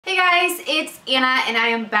Hey guys, it's Anna and I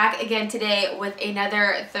am back again today with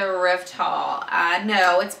another thrift haul.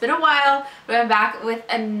 No, it's been a while, but I'm back with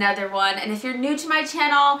another one. And if you're new to my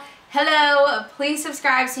channel, hello, please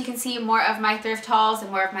subscribe so you can see more of my thrift hauls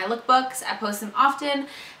and more of my lookbooks. I post them often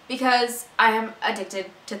because I am addicted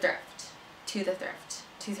to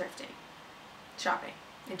thrifting, shopping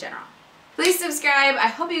in general. Please subscribe. I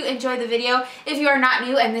hope you enjoyed the video. If you are not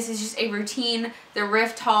new and this is just a routine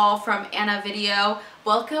thrift haul from Anna video,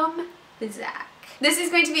 welcome back. This is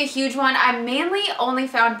going to be a huge one. I mainly only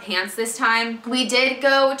found pants this time. We did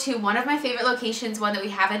go to one of my favorite locations, one that we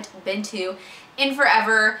haven't been to in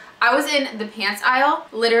forever. I was in the pants aisle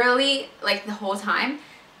literally like the whole time.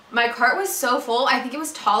 My cart was so full. I think it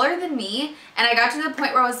was taller than me, and I got to the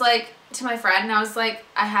point where I was like, to my friend, and I was like,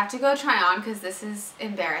 I have to go try on because this is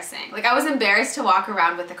embarrassing. Like, I was embarrassed to walk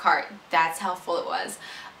around with the cart. That's how full it was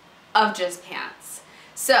of just pants.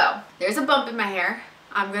 So there's a bump in my hair.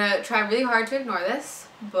 I'm gonna try really hard to ignore this,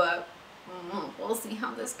 but we'll see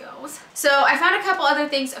how this goes. So I found a couple other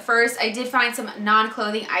things first. I did find some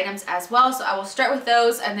non-clothing items as well, so I will start with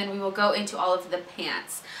those and then we will go into all of the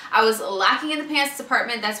pants. I was lacking in the pants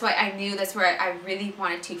department. That's why I knew that's where I really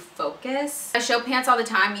wanted to focus. I show pants all the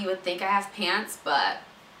time. You would think I have pants, but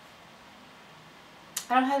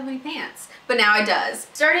I don't have any pants. But now it does.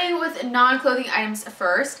 Starting with non-clothing items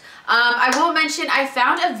first, I will mention I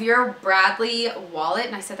found a Vera Bradley wallet,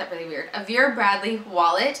 and I said that really weird. A Vera Bradley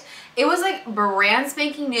wallet. It was like brand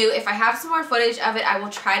spanking new. If I have some more footage of it, I will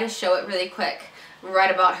try to show it really quick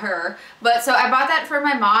right about her. But so I bought that for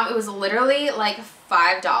my mom. It was literally like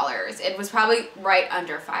 $5. It was probably right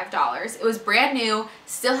under $5. It was brand new,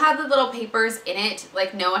 still had the little papers in it,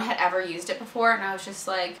 like no one had ever used it before, and I was just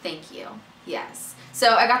like, thank you, yes.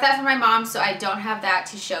 So I got that for my mom, so I don't have that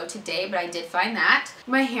to show today, but I did find that.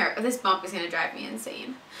 My hair, this bump is gonna drive me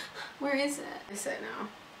insane. Where is it? I said no.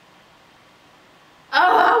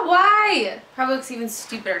 Oh, why? Probably looks even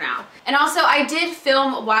stupider now. And also, I did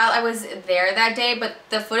film while I was there that day, but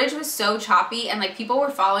the footage was so choppy and like people were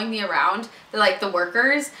following me around. The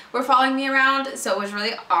workers were following me around, so it was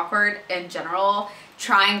really awkward in general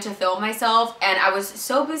trying to film myself, and I was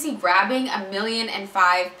so busy grabbing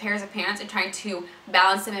 1,000,005 pairs of pants and trying to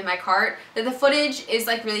balance them in my cart that the footage is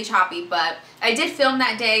like really choppy. But I did film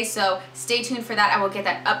that day, so stay tuned for that. I will get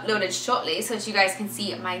that uploaded shortly so that you guys can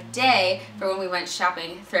see my day for when we went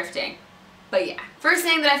shopping thrifting. But yeah, first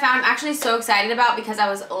thing that I found I'm actually so excited about because I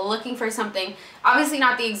was looking for something, obviously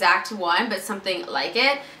not the exact one, but something like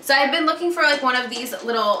it. So I've been looking for like one of these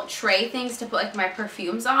little tray things to put like my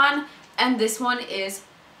perfumes on, and this one is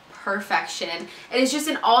perfection. It is just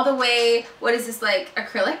an all the way, what is this, like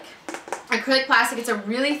acrylic plastic. It's a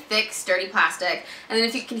really thick, sturdy plastic, and then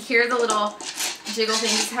if you can hear the little jiggle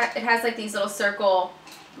things, it has like these little circle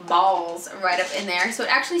balls right up in there, so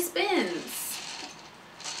it actually spins.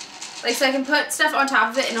 Like, so I can put stuff on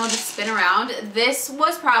top of it and it'll just spin around. This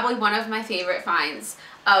was probably one of my favorite finds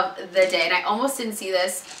of the day, and I almost didn't see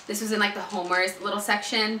this. This was in like the Homer's little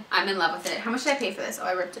section. I'm in love with it. How much did I pay for this? Oh,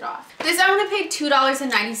 I ripped it off. This I only paid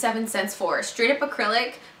 $2.97 for. Straight up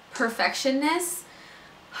acrylic perfectionness.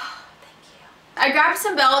 I grabbed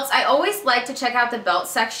some belts. I always like to check out the belt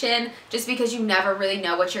section just because you never really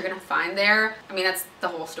know what you're gonna find there. I mean, that's the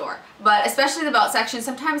whole store, but especially the belt section.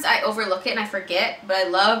 Sometimes I overlook it and I forget, but I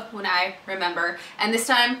love when I remember, and this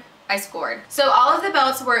time I scored. So all of the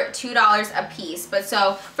belts were $2 a piece, but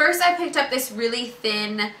so first I picked up this really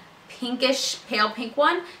thin pinkish pale pink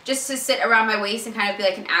one just to sit around my waist and kind of be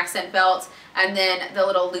like an accent belt, and then the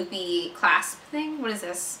little loopy clasp thing. What is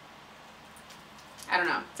this? I don't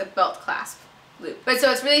know. It's a belt clasp loop. But so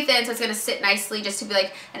it's really thin, so it's gonna sit nicely just to be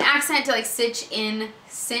like an accent to like cinch in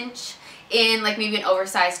like maybe an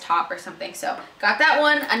oversized top or something. So got that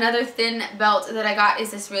one. Another thin belt that I got is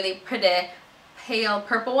this really pretty pale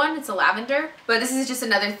purple one. It's a lavender, but this is just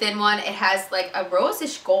another thin one. It has like a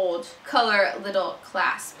rose-ish gold color little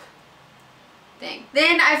clasp thing.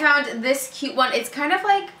 Then I found this cute one. It's kind of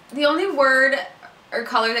like, the only word or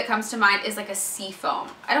color that comes to mind is like a sea foam.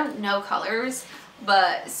 I don't know colors,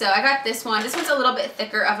 but so I got this one. This one's a little bit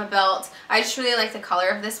thicker of a belt. I just really like the color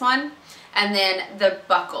of this one. And then the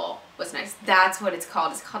buckle was nice. That's what it's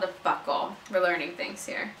called. It's called a buckle. We're learning things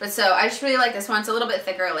here. But so I just really like this one. It's a little bit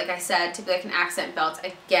thicker, like I said, to be like an accent belt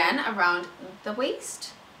again around the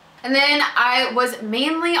waist. And then I was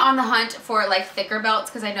mainly on the hunt for like thicker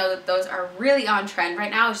belts because I know that those are really on trend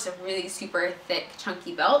right now. It's just a really super thick,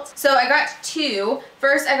 chunky belt. So I got two.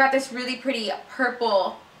 First, I got this really pretty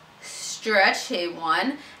purple stretchy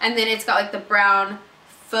one, and then it's got like the brown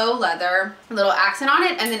faux leather, a little accent on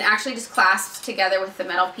it, and then actually just clasps together with the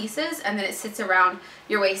metal pieces, and then it sits around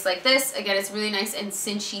your waist like this. Again, it's really nice and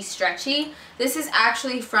cinchy, stretchy. This is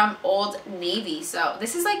actually from Old Navy, so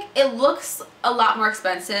this is like, it looks a lot more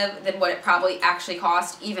expensive than what it probably actually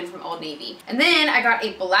cost, even from Old Navy. And then I got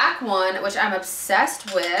a black one, which I'm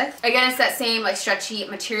obsessed with. Again, it's that same like stretchy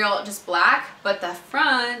material, just black, but the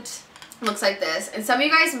front looks like this. And some of you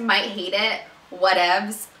guys might hate it,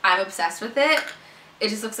 whatevs. I'm obsessed with it. It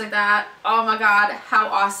just looks like that. Oh my god, how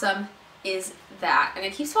awesome is that? And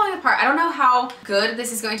it keeps falling apart. I don't know how good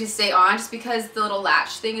this is going to stay on, just because the little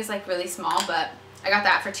latch thing is like really small, but I got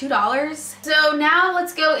that for $2. So now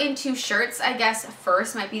let's go into shirts, I guess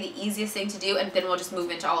first might be the easiest thing to do, and then we'll just move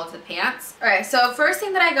into all of the pants. Alright, so first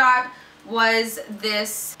thing that I got was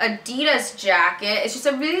this Adidas jacket. It's just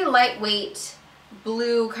a really lightweight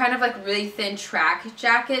blue, kind of like really thin track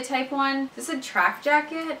jacket type one. Is this a track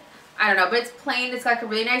jacket? I don't know, but it's plain. It's got like a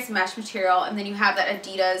really nice mesh material, and then you have that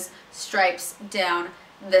Adidas stripes down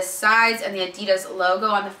the sides and the Adidas logo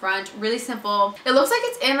on the front. Really simple. It looks like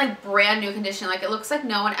it's in like brand new condition. Like it looks like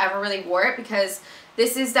no one ever really wore it, because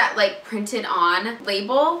this is that like printed on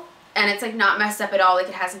label, and it's like not messed up at all. Like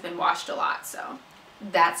it hasn't been washed a lot, so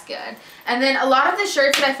that's good. And then a lot of the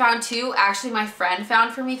shirts that I found too, actually my friend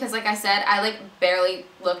found for me, because like I said, I like barely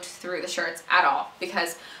looked through the shirts at all,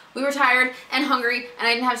 because we were tired and hungry and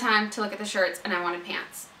I didn't have time to look at the shirts, and I wanted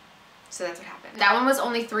pants. So that's what happened. That one was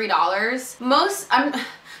only $3.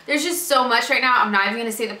 There's just so much right now, I'm not even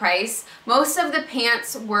gonna say the price. Most of the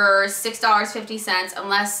pants were $6.50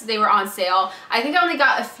 unless they were on sale. I think I only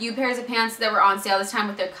got a few pairs of pants that were on sale this time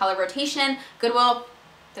with their color rotation. Goodwill,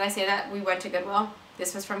 did I say that? We went to Goodwill.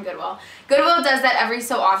 This was from Goodwill. Goodwill does that every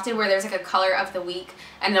so often, where there's like a color of the week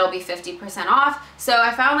and it'll be 50% off. So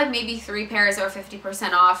I found like maybe 3 pairs that were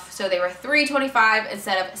 50% off. So they were $3.25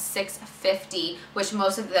 instead of $6.50, which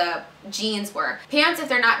most of the jeans were. Pants, if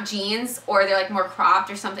they're not jeans or they're like more cropped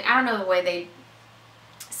or something, I don't know the way they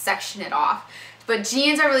section it off. But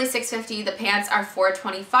jeans are really $6.50. The pants are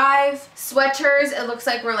 $4.25. Sweatshirts, it looks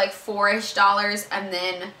like, were like $4-ish, and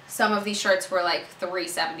then some of these shirts were like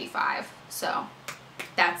 $3.75. So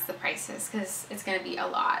that's the prices, because it's gonna be a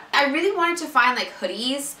lot. I really wanted to find like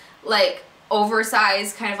hoodies, like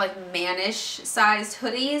oversized, kind of like mannish sized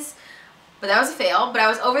hoodies, but that was a fail. But I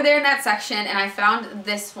was over there in that section and I found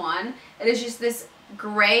this one. It is just this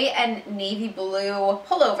gray and navy blue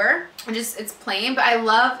pullover, and just, it's plain, but I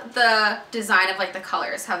love the design of like the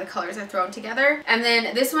colors, how the colors are thrown together. And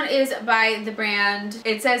then this one is by the brand,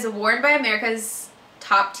 it says worn by America's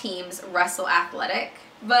top teams, Russell Athletic.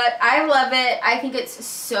 But I love it. I think it's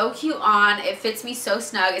so cute on. It fits me so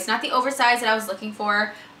snug. It's not the oversized that I was looking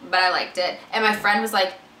for, but I liked it. And my friend was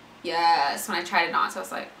like, yes, when I tried it on. So I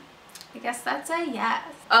was like, I guess that's a yes.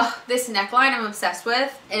 Oh, this neckline I'm obsessed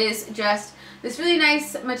with. It is just this really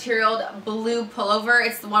nice materialed blue pullover.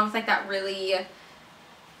 It's the one with like that really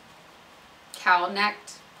cowled neck.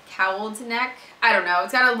 I don't know.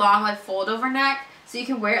 It's got a long like fold over neck. So you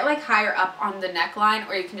can wear it like higher up on the neckline,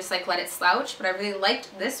 or you can just like let it slouch, but I really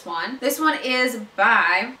liked this one. This one is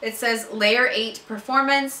by, it says Layer 8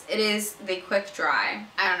 Performance. It is the quick dry.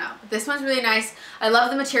 I don't know. This one's really nice. I love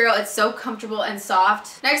the material. It's so comfortable and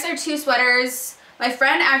soft. Next are 2 sweaters. My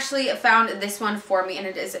friend actually found this one for me, and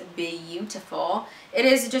it is beautiful. It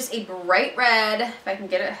is just a bright red, if I can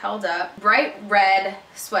get it held up, bright red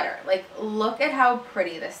sweater. Like, look at how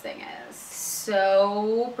pretty this thing is.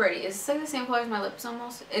 So pretty. Is this like the same color as my lips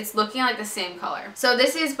almost? It's looking like the same color. So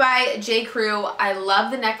this is by J. Crew. I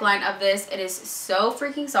love the neckline of this. It is so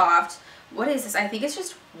freaking soft. What is this? I think it's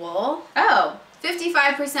just wool. Oh,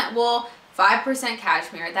 55% wool, 5%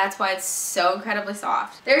 cashmere. That's why it's so incredibly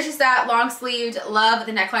soft. There's just that long sleeved. Love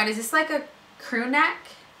the neckline. Is this like a crew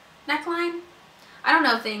neckline? I don't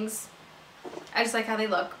know things. I just like how they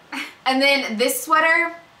look. And then this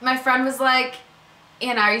sweater, my friend was like,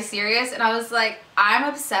 Anna, are you serious? And I was like, I'm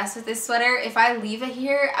obsessed with this sweater. If I leave it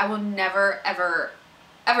here, I will never, ever,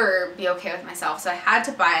 ever be okay with myself. So I had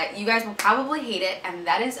to buy it. You guys will probably hate it, and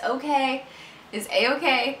that is okay. It's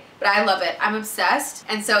a-okay, but I love it. I'm obsessed.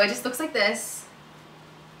 And so it just looks like this.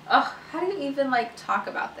 Oh, how do you even like talk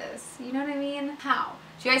about this? You know what I mean? How?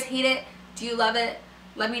 Do you guys hate it? Do you love it?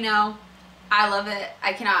 Let me know. I love it.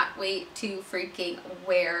 I cannot wait to freaking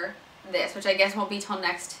wear this, which I guess won't be till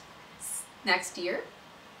next year,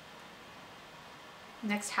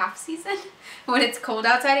 next half season when it's cold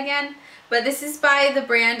outside again. But this is by the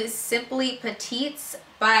brand Simply Petites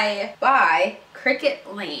by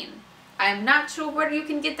Cricket Lane. I'm not sure where you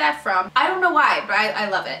can get that from. I don't know why, but I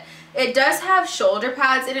love it. It does have shoulder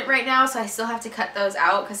pads in it right now, so I still have to cut those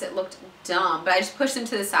out because it looked dumb, but I just pushed them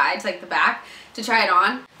to the side, to like the back, to try it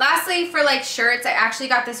on. Lastly, for like shirts, I actually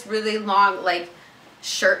got this really long like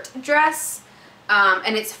shirt dress.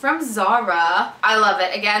 And it's from Zara. I love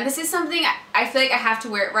it. Again, this is something I feel like I have to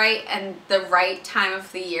wear it right and the right time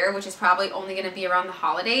of the year, which is probably only going to be around the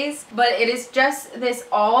holidays. But it is just this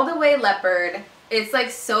all the way leopard. It's like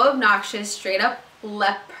so obnoxious, straight up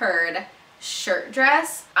leopard shirt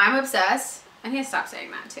dress. I'm obsessed. I need to stop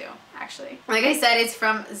saying that too, actually. Like I said, it's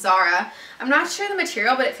from Zara. I'm not sure the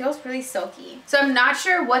material, but it feels really silky. So I'm not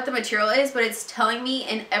sure what the material is, but it's telling me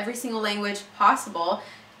in every single language possible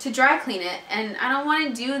to dry clean it, and I don't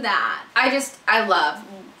want to do that. I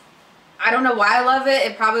don't know why I love it.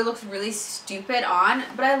 It probably looks really stupid on,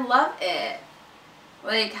 but I love it.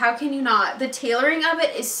 Like, how can you not? The tailoring of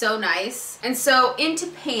it is so nice. And so into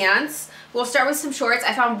pants, we'll start with some shorts.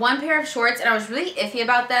 I found one pair of shorts and I was really iffy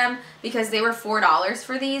about them because they were $4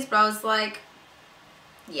 for these, but I was like,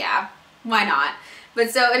 yeah, why not? But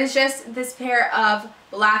so it is just this pair of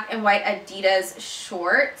black and white Adidas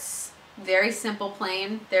shorts. Very simple,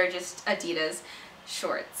 plain. They're just Adidas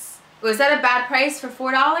shorts. Was that a bad price for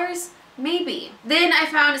 $4? Maybe. Then I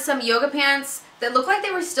found some yoga pants that look like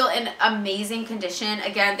they were still in amazing condition.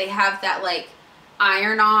 Again, they have that like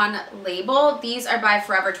iron-on label. These are by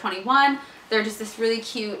Forever 21. They're just this really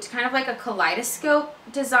cute, kind of like a kaleidoscope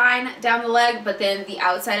design down the leg, but then the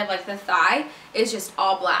outside of like the thigh is just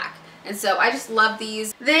all black. And so I just love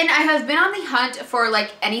these. Then I have been on the hunt for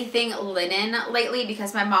like anything linen lately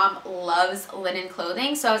because my mom loves linen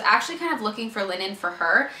clothing. So I was actually kind of looking for linen for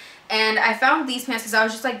her. And I found these pants because I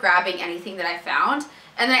was just like grabbing anything that I found.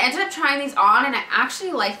 And then I ended up trying these on and I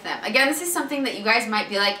actually like them. Again, this is something that you guys might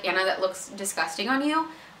be like, Anna, that looks disgusting on you.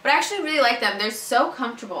 But I actually really like them. They're so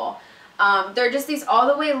comfortable. They're just these all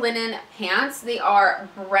the way linen pants. They are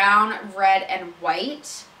brown, red, and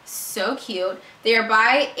white. So cute. They are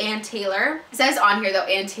by Ann Taylor. It says on here though,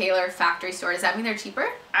 Ann Taylor factory store. Does that mean they're cheaper?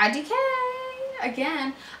 IDK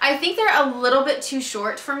again. I think they're a little bit too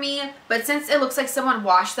short for me, but since it looks like someone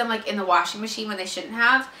washed them like in the washing machine when they shouldn't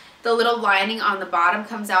have, the little lining on the bottom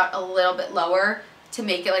comes out a little bit lower to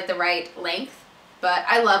make it like the right length. But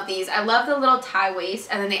I love these. I love the little tie waist,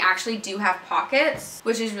 and then they actually do have pockets,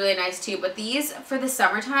 which is really nice too. But these for the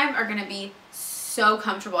summertime are gonna be so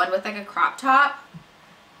comfortable, and with like a crop top.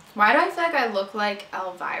 Why do I feel like I look like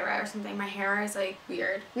Elvira or something? My hair is like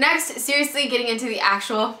weird. Next, seriously getting into the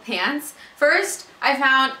actual pants. First, I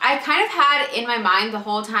kind of had in my mind the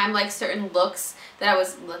whole time like certain looks that I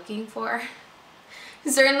was looking for.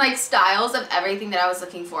 Certain like styles of everything that I was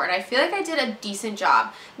looking for, and I feel like I did a decent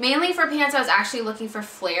job. Mainly for pants, I was actually looking for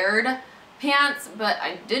flared pants, but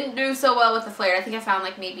I didn't do so well with the flared. I think I found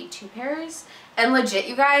like maybe 2 pairs. And legit,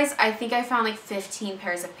 you guys, I think I found like 15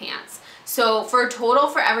 pairs of pants. So for a total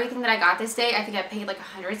for everything that I got this day, I think I paid like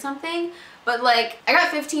 100 something. But like, I got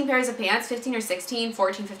 15 pairs of pants, 15 or 16,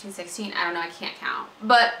 14, 15, 16, I don't know, I can't count.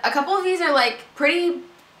 But a couple of these are like pretty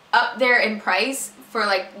up there in price for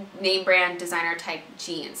like name brand designer type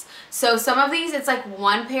jeans. So some of these, it's like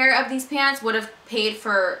one pair of these pants would have paid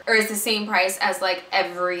for, or is the same price as like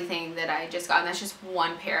everything that I just got, and that's just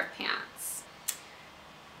one pair of pants.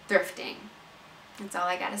 Thrifting. That's all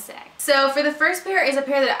I gotta say. So for the first pair is a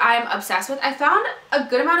pair that I'm obsessed with. I found a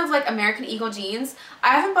good amount of like American Eagle jeans. I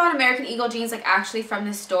haven't bought American Eagle jeans like actually from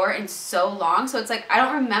this store in so long, so it's like I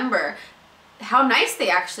don't remember how nice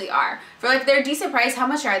they actually are. For like their decent price, how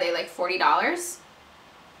much are they? Like $40?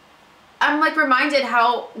 I'm like reminded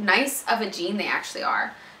how nice of a jean they actually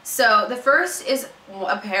are. So the first is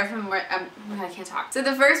a pair from, I can't talk. So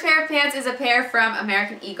the first pair of pants is a pair from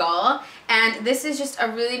American Eagle, and this is just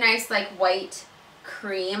a really nice like white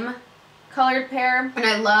cream colored pair, and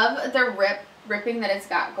I love the ripping that it's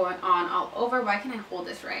got going on all over. Why can't I hold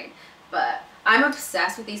this right? But I'm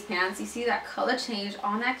obsessed with these pants. You see that color change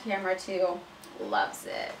on that camera too. Loves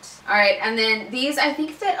it. All right, and then these I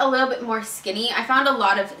think fit a little bit more skinny. I found a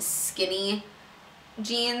lot of skinny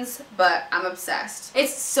jeans, but I'm obsessed.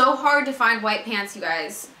 It's so hard to find white pants, you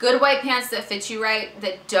guys. Good white pants that fit you right,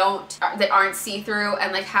 that aren't see-through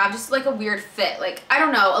and like have just like a weird fit. Like, I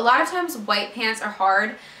don't know, a lot of times white pants are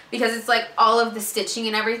hard because it's like all of the stitching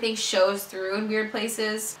and everything shows through in weird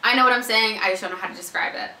places. I know what I'm saying, I just don't know how to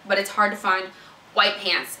describe it, but it's hard to find white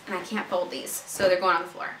pants, and I can't fold these, so they're going on the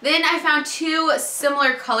floor. Then I found 2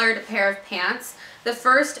 similar colored pair of pants. The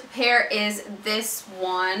first pair is this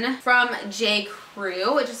one from J.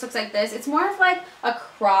 Crew. It just looks like this. It's more of like a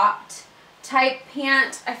cropped type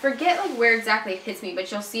pant. I forget like where exactly it hits me,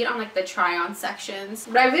 but you'll see it on like the try on sections.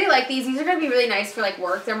 But I really like these. These are gonna be really nice for like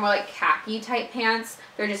work. They're more like khaki type pants.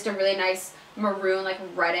 They're just a really nice maroon, like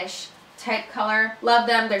reddish type color. Love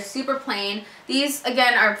them. They're super plain. These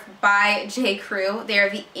again are by J. Crew. They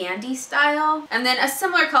are the Andy style. And then a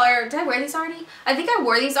similar color. Did I wear these already? I think I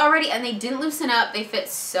wore these already and they didn't loosen up. They fit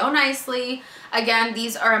so nicely. Again,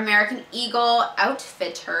 these are American Eagle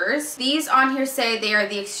Outfitters. These on here say they are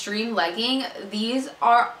the extreme legging. These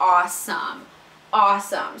are awesome.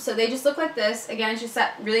 Awesome. So they just look like this. Again, it's just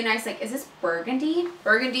that really nice, like, is this burgundy?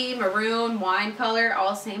 Burgundy, maroon, wine color,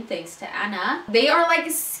 all same, thanks to Anna. They are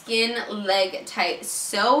like skin leg type,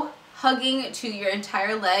 so hugging to your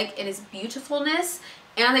entire leg. It is beautifulness,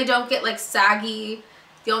 and they don't get like saggy.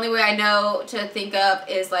 The only way I know to think of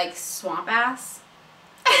is like swamp ass.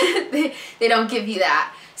 they don't give you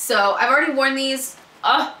that. So I've already worn these.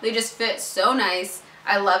 Oh, they just fit so nice.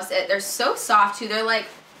 I love it. They're so soft too. They're like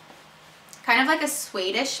kind of like a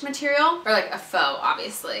suede-ish material, or like a faux,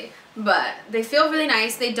 obviously, but they feel really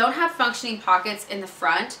nice. They don't have functioning pockets in the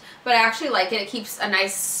front, but I actually like it. It keeps a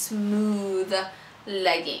nice smooth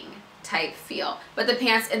legging type feel. But the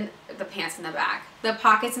pants in the back, the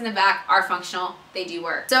pockets in the back are functional. They do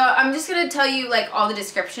work. So I'm just gonna tell you like all the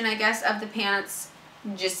description, I guess, of the pants,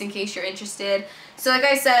 just in case you're interested. So like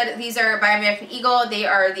I said, these are by American Eagle. They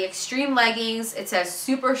are the extreme leggings. It says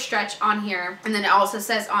super stretch on here, and then it also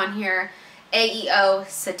says on here AEO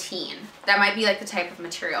sateen. That might be like the type of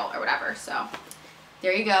material or whatever. So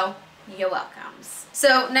there you go. You're welcome.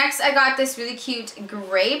 So next I got this really cute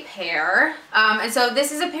gray pair. And so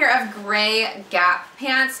this is a pair of gray Gap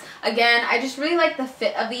pants. Again, I just really like the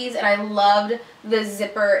fit of these, and I loved the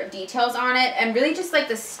zipper details on it, and really just like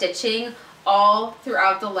the stitching all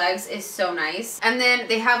throughout the legs is so nice. And then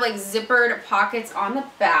they have like zippered pockets on the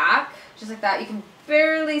back, just like that. You can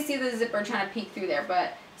barely see the zipper trying to peek through there,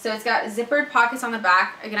 but so it's got zippered pockets on the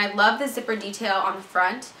back. Again, I love the zipper detail on the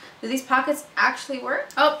front. Do these pockets actually work?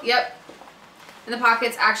 Oh, yep. And the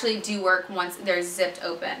pockets actually do work once they're zipped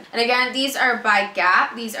open. And again, these are by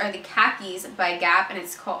Gap. These are the khakis by Gap, and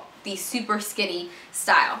it's called the super skinny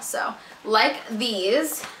style. So like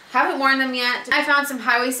these, haven't worn them yet. I found some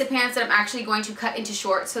high-waisted pants that I'm actually going to cut into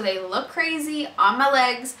shorts, so they look crazy on my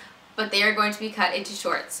legs, but they are going to be cut into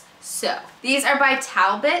shorts. So these are by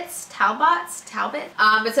Talbot.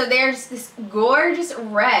 But so there's this gorgeous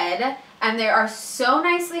red, and they are so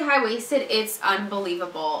nicely high-waisted. It's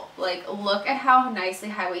unbelievable. Like, look at how nicely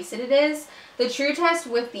high-waisted it is. The true test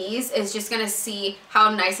with these is just gonna see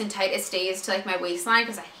how nice and tight it stays to like my waistline,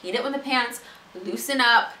 because I hate it when the pants loosen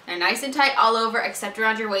up. They're nice and tight all over except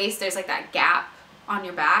around your waist. There's like that gap on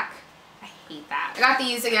your back. That. I got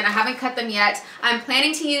these. Again, I haven't cut them yet. I'm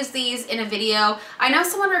planning to use these in a video. I know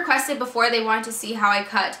someone requested before, they wanted to see how I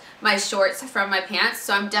cut my shorts from my pants,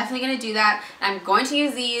 so I'm definitely going to do that. I'm going to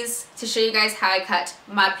use these to show you guys how I cut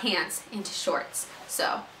my pants into shorts.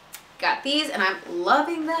 So got these and I'm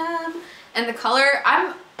loving them. And the color,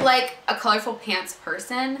 I'm like a colorful pants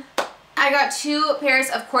person. I got two pairs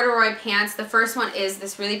of corduroy pants. The first one is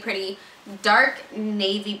this really pretty dark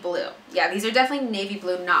navy blue. Yeah, these are definitely navy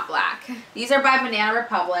blue, not black. These are by Banana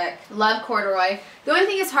Republic. Love corduroy. The only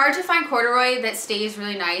thing is hard to find corduroy that stays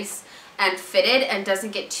really nice and fitted and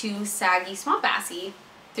doesn't get too saggy, swamp assy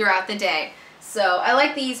throughout the day. So I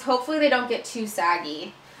like these. Hopefully they don't get too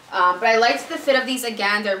saggy. But I liked the fit of these.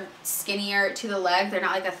 Again, they're skinnier to the leg. They're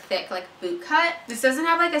not like a thick like boot cut. This doesn't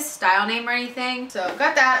have like a style name or anything. So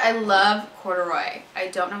got that. I love corduroy. I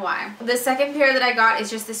don't know why. The second pair that I got is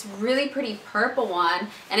just this really pretty purple one.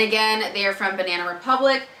 And again, they are from Banana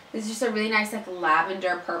Republic. This is just a really nice like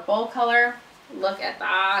lavender purple color. Look at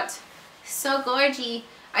that. So gorgy.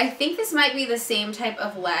 I think this might be the same type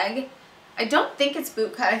of leg. I don't think it's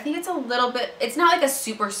boot cut. I think it's a little bit, it's not like a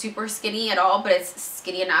super skinny at all, but it's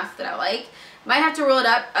skinny enough that I like. Might have to roll it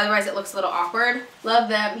up, otherwise it looks a little awkward. Love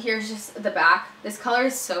them. Here's just the back. This color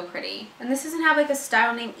is so pretty. And this doesn't have like a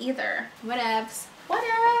style name either. Whatevs.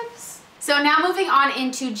 Whatevs. So now moving on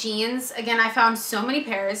into jeans. Again, I found so many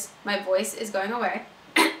pairs. My voice is going away.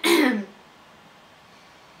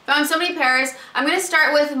 Found so many pairs. I'm going to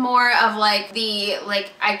start with more of like the,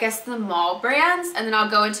 I guess the mall brands, and then I'll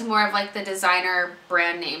go into more of like the designer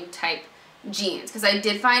brand name type jeans, because I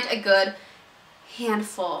did find a good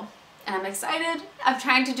handful and I'm excited. I'm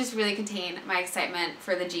trying to just really contain my excitement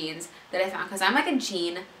for the jeans that I found, because I'm like a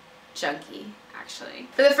jean junkie. Actually.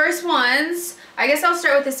 For the first ones, I guess I'll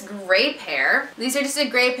start with this gray pair. These are just a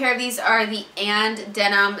gray pair. These are the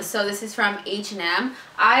Denim. So this is from H&M.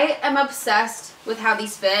 I am obsessed with how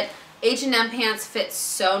these fit. H&M pants fit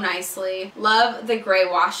so nicely. Love the gray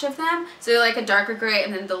wash of them. So they're like a darker gray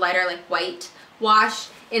and then the lighter like white wash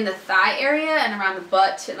in the thigh area and around the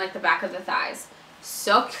butt and like the back of the thighs.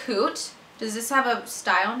 So cute. Does this have a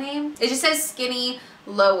style name? It just says skinny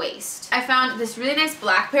low waist. I found this really nice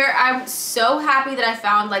black pair. I'm so happy that I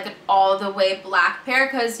found like an all the way black pair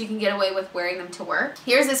because you can get away with wearing them to work.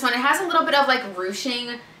 Here's this one. It has a little bit of like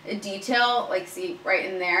ruching detail, like see right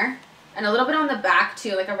in there, and a little bit on the back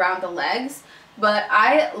too, like around the legs. But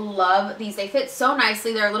I love these. They fit so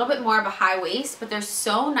nicely. They're a little bit more of a high waist, but they're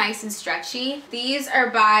so nice and stretchy. These are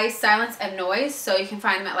by Silence and Noise, so you can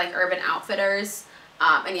find them at like Urban Outfitters.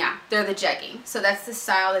 And yeah, they're the jegging. So that's the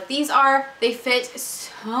style that these are. They fit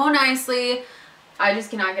so nicely. I just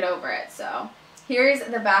cannot get over it. So here's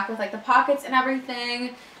the back with like the pockets and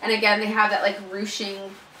everything. And again, they have that like ruching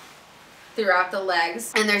throughout the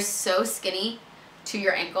legs. And they're so skinny to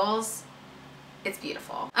your ankles. It's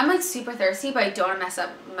beautiful. I'm like super thirsty, but I don't want to mess up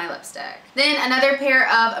my lipstick. Then another pair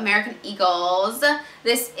of American Eagles.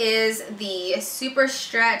 This is the Super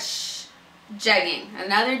Stretch jegging.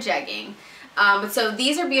 Another jegging. But so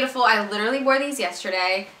these are beautiful. I literally wore these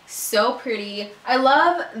yesterday. So pretty. I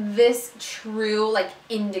love this true like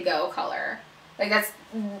indigo color. Like that's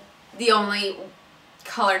the only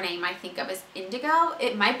color name I think of is indigo.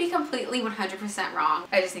 It might be completely 100% wrong.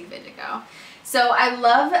 I just think of indigo. So I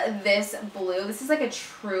love this blue. This is like a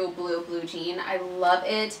true blue jean. I love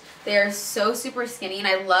it. They're so super skinny and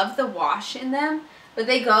I love the wash in them. But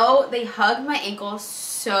they hug my ankle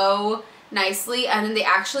so nicely, and then they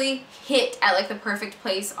actually hit at like the perfect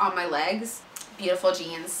place on my legs. Beautiful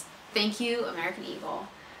jeans. Thank you, American Eagle.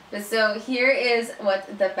 But so here is what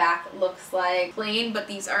the back looks like. Plain, but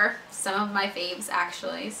these are some of my faves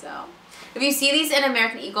actually. So if you see these in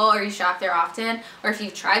American Eagle or you shop there often, or if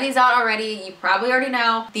you've tried these out already, you probably already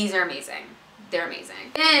know these are amazing. They're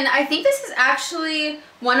amazing. And I think this is actually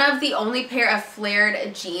one of the only pair of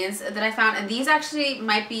flared jeans that I found, and these actually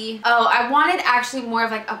might be, oh, I wanted actually more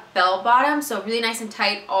of like a bell bottom, so really nice and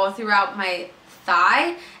tight all throughout my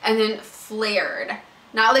thigh, and then flared.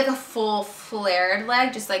 Not like a full flared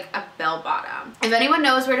leg, just like a bell bottom. If anyone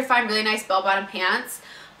knows where to find really nice bell bottom pants,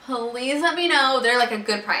 please let me know. They're like a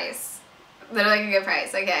good price. They're like a good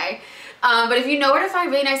price, okay? But if you know where to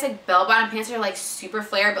find really nice like bell bottom pants that are like super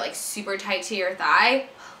flared but like super tight to your thigh,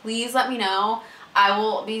 please let me know. I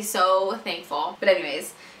will be so thankful. But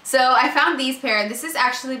anyways, so I found these pair. This is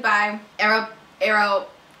actually by Aero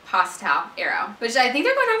Postal, which I think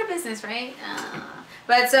they're going out of business, right?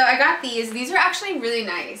 But so I got these. These are actually really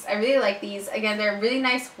nice. I really like these. Again, they're a really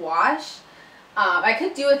nice wash. I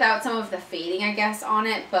could do without some of the fading, I guess, on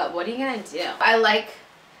it, but what are you gonna do? I like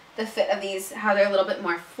the fit of these, how they're a little bit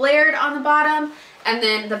more flared on the bottom, and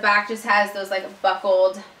then the back just has those like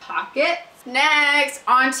buckled pockets. Next,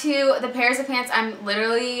 onto the pairs of pants. I'm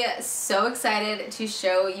literally so excited to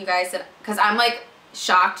show you guys that, because I'm like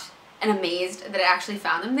shocked and amazed that I actually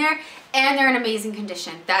found them there, and they're in amazing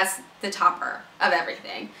condition. That's the topper of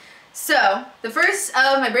everything. So the first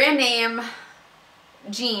of my brand name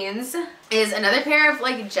jeans is another pair of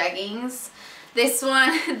like jeggings. This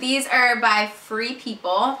one, these are by Free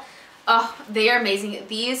People. Oh, they are amazing.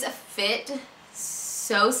 These fit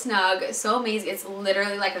so snug, so amazing. It's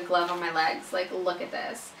literally like a glove on my legs. Like, look at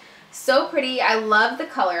this. So pretty. I love the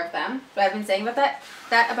color of them. But I've been saying about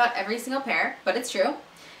that about every single pair, but it's true.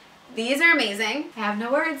 These are amazing. I have no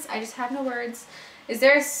words. I just have no words. Is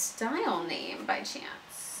there a style name by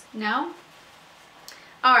chance? No?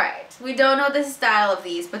 Alright. We don't know the style of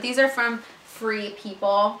these, but these are from Free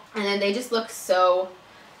People, and then they just look so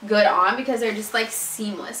good on because they're just like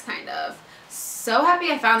seamless kind of. So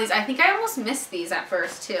happy I found these. I think I almost missed these at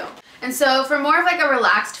first too. And so for more of like a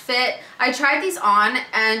relaxed fit, I tried these on,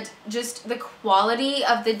 and just the quality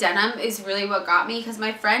of the denim is really what got me, because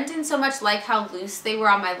my friend didn't so much like how loose they were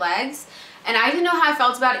on my legs, and I didn't know how I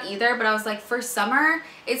felt about it either, but I was like, for summer,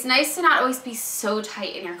 it's nice to not always be so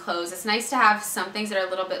tight in your clothes. It's nice to have some things that are a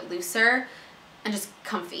little bit looser and just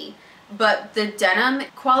comfy. But the denim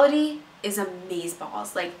quality is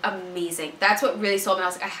amazeballs, like amazing. That's what really sold me. I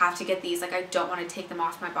was like, I have to get these. Like, I don't want to take them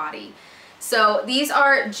off my body. So these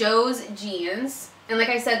are Joe's jeans. And like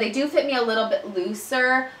I said, they do fit me a little bit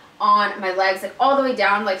looser on my legs, like all the way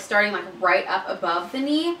down, like starting like right up above the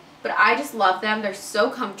knee. But I just love them. They're so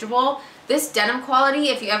comfortable. This denim quality,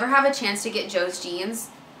 if you ever have a chance to get Joe's jeans,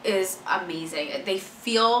 is amazing. They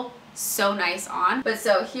feel so nice on. But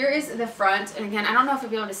so here is the front, and again, I don't know if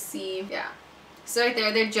you'll be able to see. Yeah, so right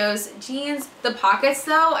there, they're Joe's jeans. The pockets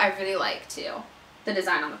though, I really like too, the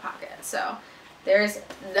design on the pocket. So there's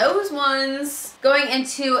those ones. Going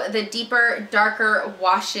into the deeper, darker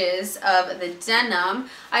washes of the denim,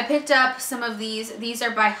 I picked up some of these. These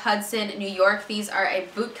are by Hudson, New York. These are a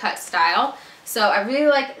bootcut style. So I really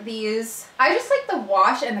like these. I just like the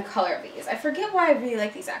wash and the color of these. I forget why I really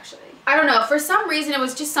like these actually. I don't know. For some reason, it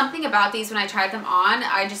was just something about these when I tried them on.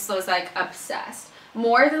 I just was like obsessed.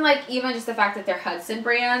 more than like even just the fact that they're Hudson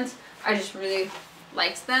brand. I just really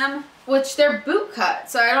liked them, which they're boot cut,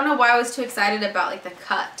 so I don't know why I was too excited about like the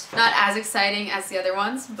cut. Not as exciting as the other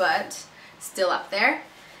ones, but still up there.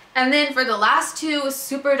 And then for the last two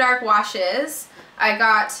super dark washes, I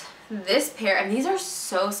got this pair, and these are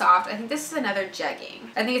so soft. I think this is another jegging.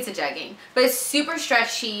 I think it's a jegging, but it's super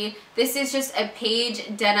stretchy. This is just a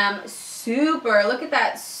Paige denim super, look at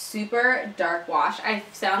that, super dark wash. I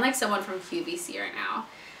sound like someone from QVC right now.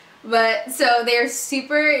 But so they're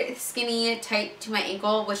super skinny, tight to my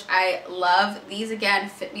ankle, which I love. These again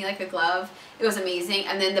fit me like a glove. It was amazing.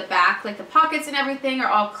 And then the back, like the pockets and everything,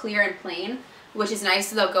 are all clear and plain, which is nice.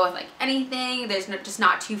 So they'll go with like anything. There's no, just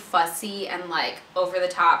not too fussy and like over the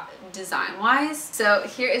top design wise. So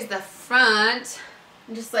here is the front,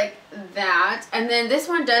 just like that. And then this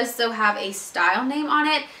one does still have a style name on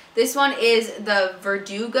it. This one is the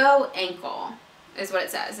Verdugo ankle, is what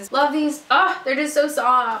it says. Love these. Oh, they're just so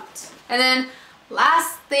soft. And then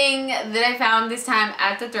last thing that I found this time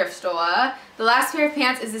at the thrift store, the last pair of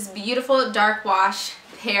pants is this beautiful dark wash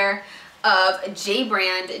pair of J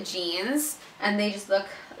brand jeans, and they just look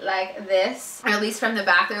like this, or at least from the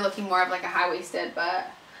back they're looking more of like a high-waisted,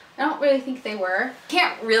 but I don't really think they were.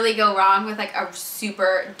 Can't really go wrong with like a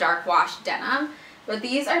super dark wash denim, but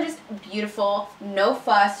these are just beautiful, no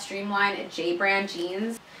fuss, streamlined J brand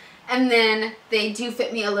jeans. And then they do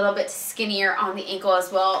fit me a little bit skinnier on the ankle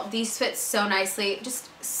as well. These fit so nicely. Just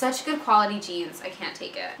such good quality jeans. I can't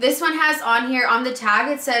take it. This one has on here, on the tag,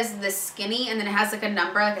 it says the skinny, and then it has like a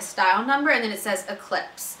number, like a style number, and then it says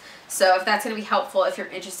Eclipse. So if that's going to be helpful if you're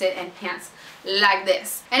interested in pants like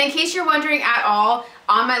this. And in case you're wondering at all,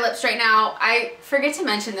 on my lips right now, I forget to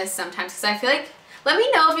mention this sometimes because I feel like, let me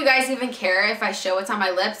know if you guys even care if I show what's on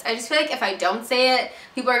my lips. I just feel like if I don't say it,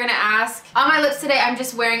 people are gonna ask. On my lips today, I'm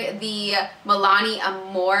just wearing the Milani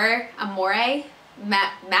Amore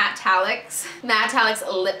Matte-Talix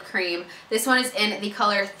lip cream. This one is in the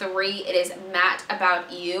color 3. It is Matte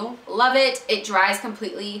About You. Love it. It dries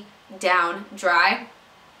completely down dry.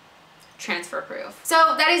 Transfer proof.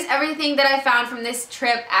 So that is everything that I found from this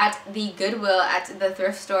trip at the Goodwill at the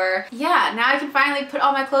thrift store. Yeah, now I can finally put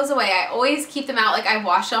all my clothes away. I always keep them out, like I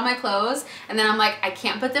wash all my clothes and then I'm like, I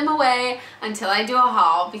can't put them away until I do a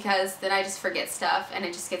haul, because then I just forget stuff and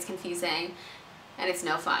it just gets confusing and it's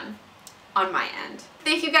no fun on my end.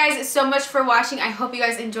 Thank you guys so much for watching. I hope you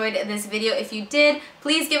guys enjoyed this video. If you did,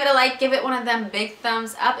 please give it a like, give it one of them big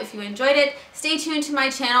thumbs up if you enjoyed it. Stay tuned to my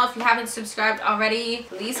channel. If you haven't subscribed already,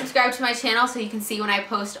 please subscribe to my channel so you can see when I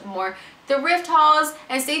post more thrift hauls,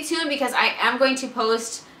 and stay tuned because I am going to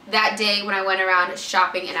post that day when I went around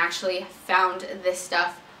shopping and actually found this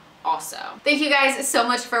stuff also. Thank you guys so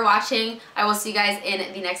much for watching. I will see you guys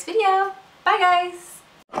in the next video. Bye guys!